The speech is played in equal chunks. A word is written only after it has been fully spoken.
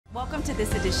Welcome to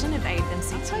this edition of AFMC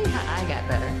TV. I'll tell you how I got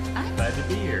better. I'm glad to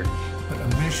be here. But a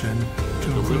mission to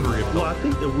Delivery of. Well, I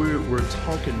think that we're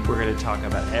going to talk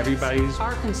about everybody's.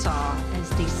 Arkansas is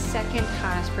the second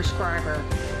highest prescriber.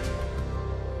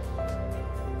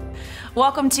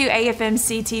 Welcome to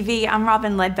AFMC TV. I'm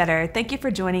Robin Ledbetter. Thank you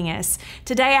for joining us.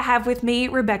 Today I have with me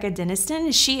Rebecca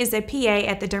Denniston. She is a PA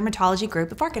at the Dermatology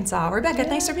Group of Arkansas. Rebecca,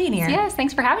 thanks for being here. Yes,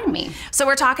 thanks for having me. So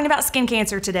we're talking about skin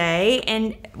cancer today,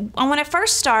 and I want to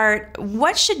first start,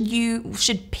 what should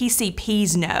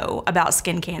PCPs know about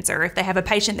skin cancer? If they have a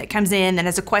patient that comes in and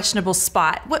has a questionable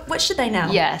spot, what should they know?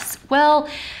 Yes, well,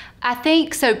 I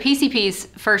think so. PCPs,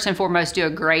 first and foremost, do a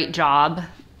great job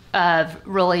of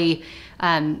really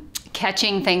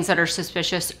catching things that are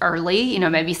suspicious early. You know,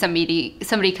 maybe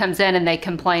somebody comes in and they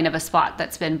complain of a spot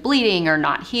that's been bleeding or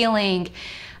not healing,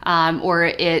 or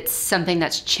it's something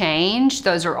that's changed.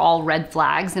 Those are all red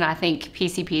flags, and I think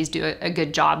PCPs do a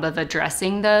good job of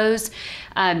addressing those.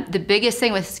 The biggest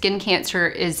thing with skin cancer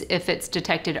is if it's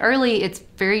detected early, it's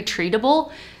very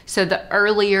treatable. So the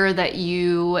earlier that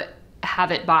you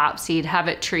have it biopsied, have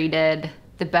it treated,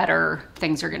 the better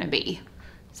things are going to be.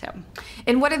 So.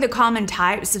 And what are the common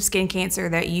types of skin cancer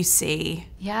that you see?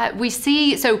 Yeah, we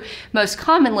see, so most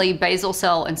commonly basal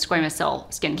cell and squamous cell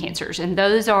skin cancers, and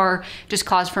those are just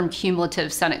caused from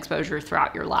cumulative sun exposure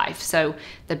throughout your life. So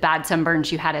the bad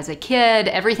sunburns you had as a kid,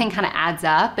 everything kind of adds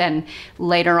up, and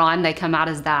later on they come out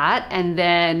as that. And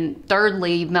then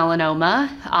thirdly, melanoma,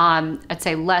 I'd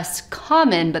say less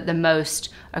common, but the most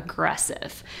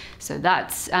aggressive. So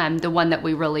that's the one that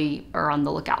we really are on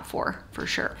the lookout for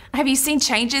sure. Have you seen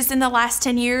changes in the last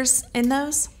 10 years in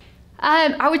those?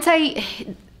 I would say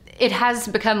it has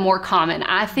become more common.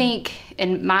 I think,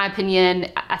 in my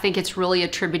opinion, I think it's really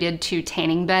attributed to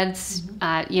tanning beds.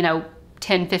 You know,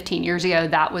 10, 15 years ago,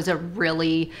 that was a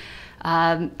really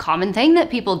common thing that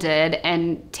people did,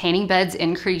 and tanning beds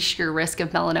increase your risk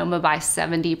of melanoma by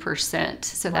 70%.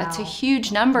 So wow. That's a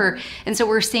huge number. And so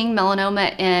we're seeing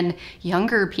melanoma in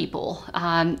younger people,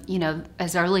 you know,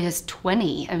 as early as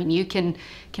 20. I mean, you can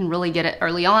really get it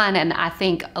early on, and I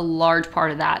think a large part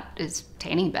of that is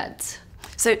tanning beds.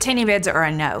 So tanning beds are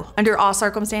a no under all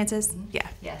circumstances? Yeah.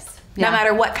 Yes. No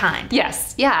matter what kind.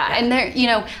 Yes, yeah. And there, you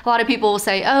know, a lot of people will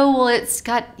say, oh, well, it's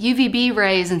got UVB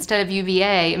rays instead of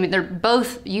UVA. I mean, they're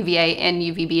both UVA and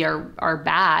UVB are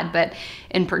bad, but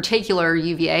in particular,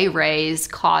 UVA rays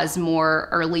cause more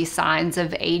early signs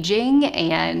of aging.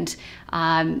 And,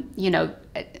 you know,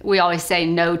 we always say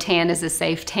no tan is a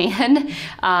safe tan.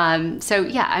 So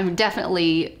yeah, I'm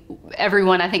definitely,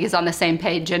 everyone I think is on the same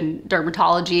page in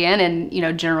dermatology and in, you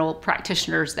know, general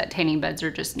practitioners that tanning beds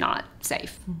are just not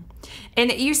safe. And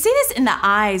you see this in the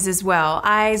eyes as well,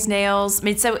 eyes, nails. I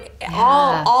mean, so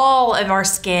yeah. all of our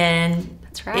skin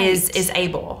that's right. is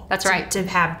able that's right. to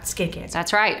have skin cancer.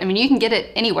 That's right. I mean, you can get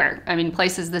it anywhere. I mean,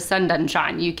 places the sun doesn't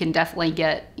shine, you can definitely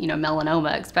get, you know,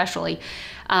 melanoma especially.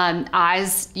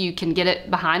 Eyes, you can get it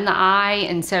behind the eye,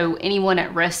 and so anyone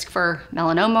at risk for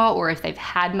melanoma, or if they've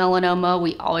had melanoma,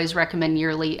 we always recommend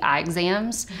yearly eye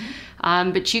exams.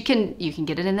 But you can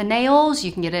get it in the nails,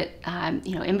 you can get it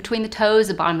you know, in between the toes,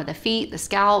 the bottom of the feet, the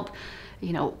scalp,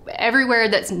 you know, everywhere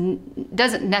that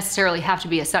doesn't necessarily have to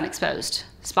be a sun exposed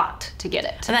spot to get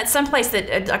it. And that's someplace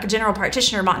that like a general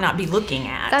practitioner might not be looking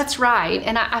at. That's right.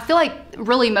 And I feel like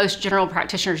really most general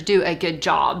practitioners do a good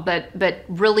job, but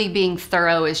really being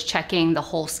thorough is checking the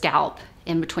whole scalp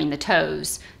in between the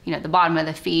toes, you know, the bottom of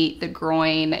the feet, the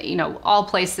groin, you know, all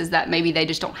places that maybe they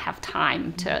just don't have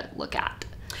time to look at.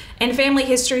 And family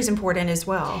history is important as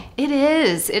well. It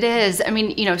is, it is. I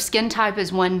mean, you know, skin type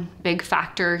is one big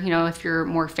factor. You know, if you're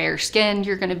more fair skinned,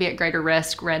 you're gonna be at greater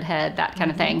risk, redhead, that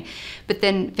kind of thing. But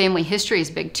then family history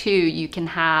is big too. You can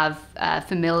have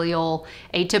familial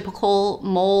atypical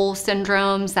mole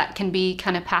syndromes that can be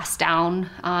kind of passed down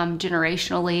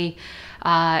generationally.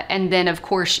 And then of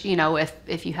course, you know,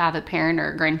 if you have a parent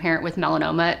or a grandparent with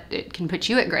melanoma, it can put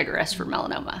you at greater risk for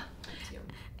melanoma.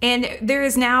 And there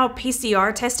is now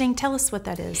PCR testing. Tell us what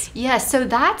that is. Yes, so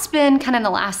that's been kind of in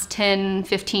the last 10,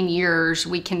 15 years.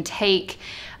 We can take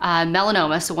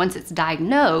melanoma, so once it's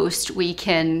diagnosed, we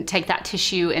can take that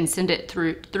tissue and send it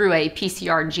through a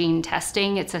PCR gene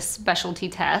testing. It's a specialty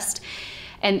test.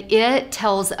 And it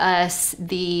tells us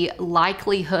the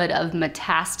likelihood of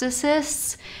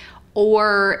metastasis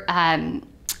or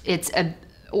its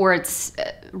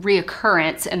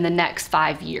reoccurrence in the next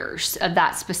 5 years of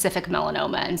that specific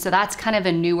melanoma. And so that's kind of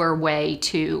a newer way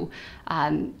to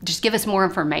just give us more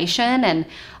information. And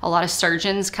a lot of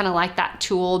surgeons kind of like that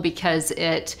tool because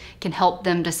it can help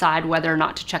them decide whether or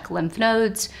not to check lymph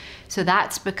nodes. So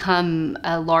that's become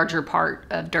a larger part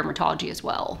of dermatology as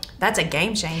well. That's a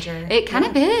game changer. It kind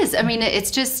of is. I mean,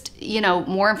 it's just,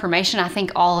 more information. I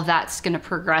think all of that's going to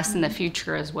progress in the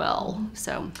future as well.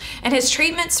 So. And has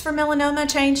treatments for melanoma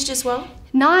changed as well?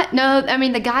 No. I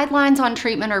mean, the guidelines on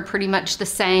treatment are pretty much the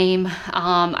same.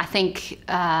 I think,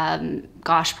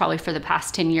 probably for the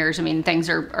past 10 years, I mean, things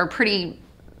are pretty,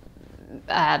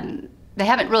 they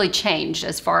haven't really changed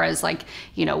as far as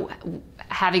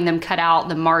having them cut out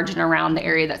the margin around the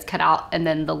area that's cut out and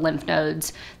then the lymph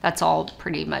nodes. That's all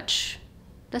pretty much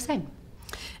the same.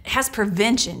 Has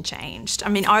prevention changed? I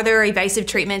mean, are there evasive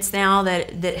treatments now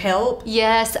that help?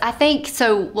 Yes, I think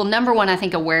so. Well, number one, I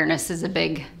think awareness is a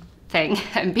big thing,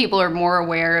 and people are more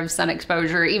aware of sun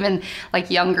exposure. Even like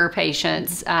younger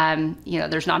patients,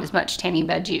 there's not as much tanning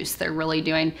bed use. They're really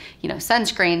doing,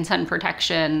 sunscreen, sun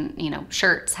protection,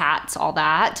 shirts, hats, all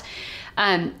that.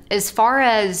 As far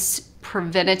as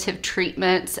preventative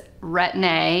treatments,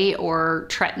 Retin-A or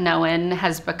tretinoin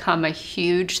has become a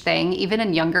huge thing, even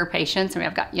in younger patients. I mean,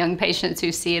 I've got young patients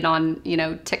who see it on,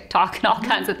 TikTok and all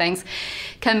kinds of things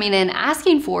coming in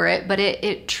asking for it, but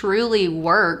it truly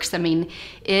works. I mean,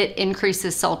 it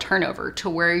increases cell turnover to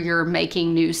where you're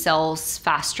making new cells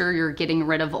faster, you're getting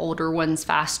rid of older ones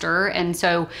faster. And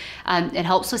so it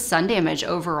helps with sun damage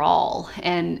overall.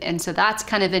 And so that's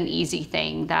kind of an easy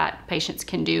thing that patients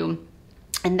can do.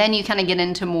 And then you kind of get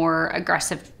into more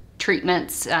aggressive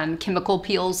treatments. Chemical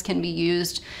peels can be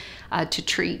used to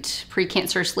treat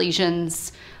precancerous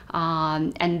lesions.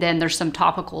 And then there's some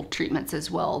topical treatments as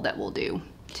well that we'll do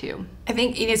too. I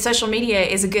think social media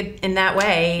is a good in that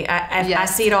way. I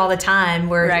Yes. see it all the time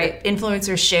where Right.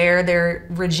 influencers share their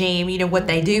regime, what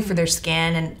they do for their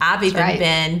skin, and I've even right.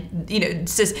 been,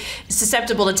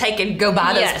 susceptible to take and go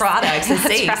buy those Yes. products and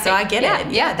That's see. right. So I get Yeah,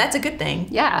 it. yeah. That's a good thing.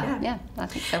 Yeah, I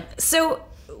think so. So,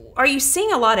 are you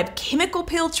seeing a lot of chemical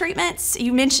peel treatments?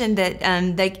 You mentioned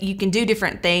that you can do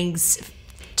different things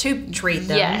to treat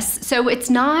them. Yes, so it's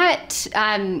not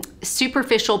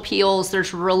superficial peels.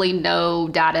 There's really no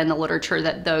data in the literature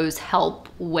that those help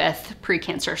with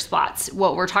precancer spots.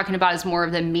 What we're talking about is more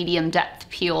of the medium depth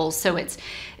peels. So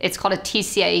it's called a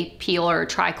TCA peel or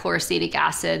trichloroacetic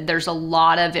acid. There's a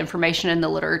lot of information in the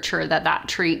literature that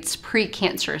treats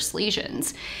precancerous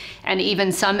lesions. And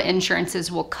even some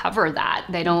insurances will cover that.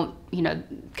 They don't,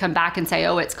 come back and say,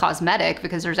 oh, it's cosmetic,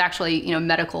 because there's actually,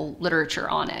 medical literature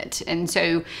on it. And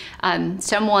so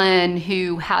someone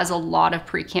who has a lot of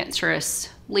precancerous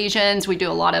lesions, we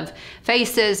do a lot of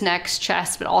faces, necks,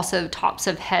 chest, but also tops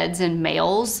of heads in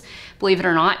males. Believe it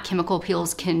or not, chemical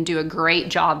peels can do a great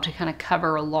job to kind of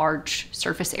cover a large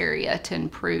surface area to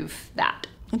improve that.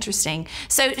 Interesting.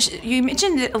 So you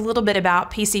mentioned a little bit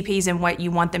about PCPs and what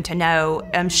you want them to know.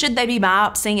 Should they be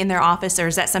biopsying in their office, or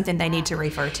is that something they need to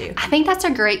refer to? I think that's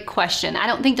a great question. I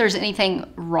don't think there's anything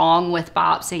wrong with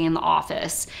biopsying in the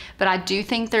office, but I do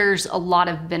think there's a lot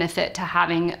of benefit to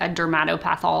having a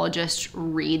dermatopathologist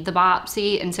read the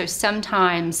biopsy. And so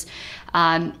sometimes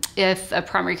if a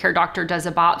primary care doctor does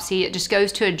a biopsy, it just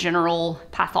goes to a general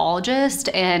pathologist,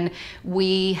 and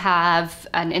we have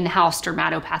an in-house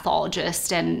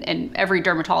dermatopathologist, and every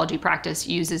dermatology practice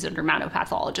uses a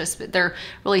dermatopathologist, but they're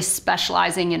really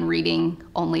specializing in reading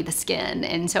only the skin.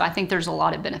 And so I think there's a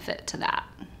lot of benefit to that.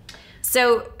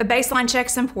 So a baseline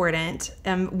check's important.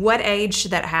 What age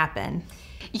should that happen?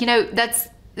 That's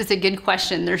a good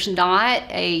question. There's not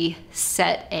a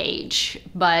set age,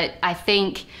 but I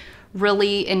think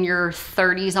really in your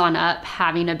 30s on up,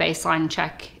 having a baseline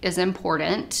check is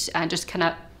important, just kind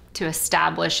of to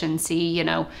establish and see,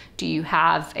 do you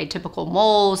have atypical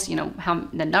moles,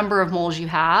 the number of moles you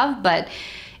have. But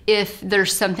if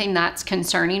there's something that's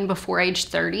concerning before age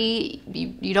 30,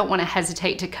 you don't want to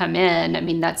hesitate to come in. I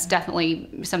mean, that's definitely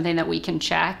something that we can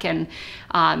check. And,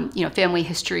 family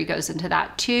history goes into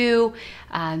that too.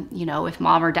 If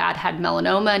mom or dad had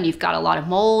melanoma and you've got a lot of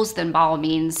moles, then by all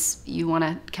means, you want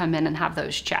to come in and have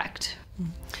those checked.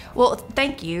 Well,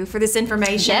 thank you for this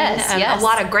information. Yes. A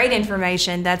lot of great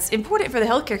information that's important for the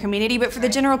healthcare community, but for the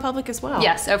general public as well.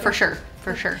 Yes, for sure.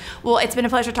 Well, it's been a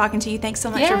pleasure talking to you. Thanks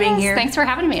so much for being here. Thanks for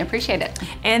having me. I appreciate it.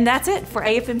 And that's it for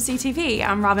AFMC TV.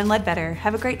 I'm Robin Ledbetter.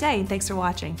 Have a great day, and thanks for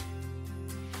watching.